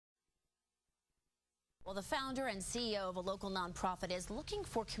Well, the founder and CEO of a local nonprofit is looking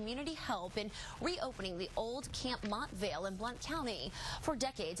for community help in reopening the old Camp Montvale in Blount County. For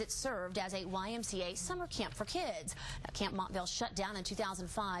decades, it served as a YMCA summer camp for kids. Now, Camp Montvale shut down in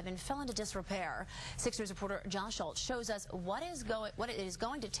 2005 and fell into disrepair. 6 News reporter Josh Schultz shows us what it is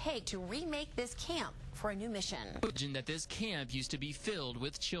going to take to remake this camp for a new mission. That this camp used to be filled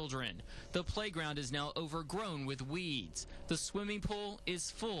with children. The playground is now overgrown with weeds. The swimming pool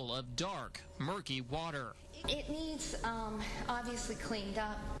is full of dark, murky water. It needs obviously cleaned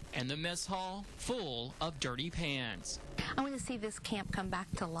up. And the mess hall full of dirty pans. I want to see this camp come back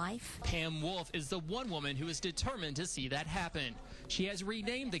to life. Pam Wolf is the one woman who is determined to see that happen. She has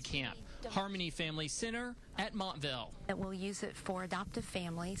renamed the camp Harmony Family Center at Montvale. We'll use it for adoptive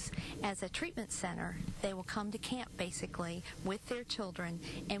families as a treatment center. They will come to camp basically with their children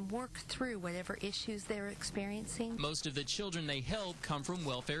and work through whatever issues they're experiencing. Most of the children they help come from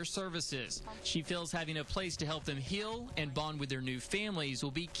welfare services. She feels having a place to help them heal and bond with their new families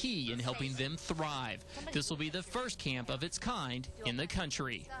will be key in helping them thrive. This will be the first camp of its kind in the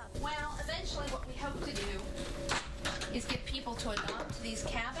country. Well, eventually what we hope to do is get people to adopt these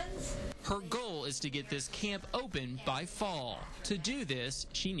cabins. Her goal is to get this camp open by fall. To do this,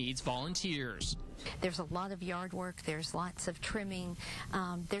 she needs volunteers. There's a lot of yard work. There's lots of trimming.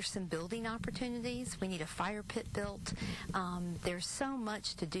 There's some building opportunities. We need a fire pit built. There's so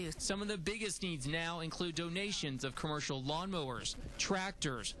much to do. Some of the biggest needs now include donations of commercial lawnmowers,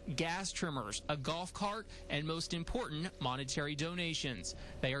 tractors, gas trimmers, a golf cart, and most important, monetary donations.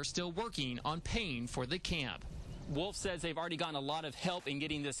 They are still working on paying for the camp. Wolf says they've already gotten a lot of help in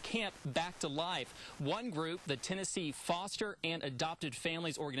getting this camp back to life. One group, the Tennessee Foster and Adopted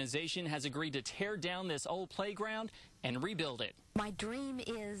Families Organization, has agreed to tear down this old playground and rebuild it. My dream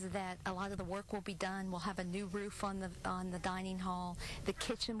is that a lot of the work will be done. We'll have a new roof on the dining hall. The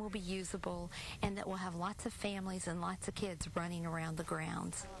kitchen will be usable, and that we'll have lots of families and lots of kids running around the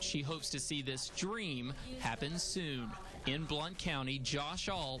grounds. She hopes to see this dream happen soon. In Blount County, Josh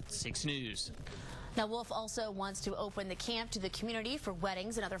Schultz, 6 News. Now, Wolf also wants to open the camp to the community for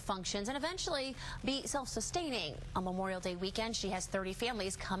weddings and other functions and eventually be self-sustaining. On Memorial Day weekend, she has 30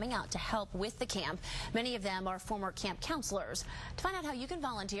 families coming out to help with the camp. Many of them are former camp counselors. To find out how you can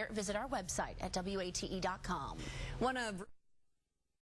volunteer, visit our website at WATE.com.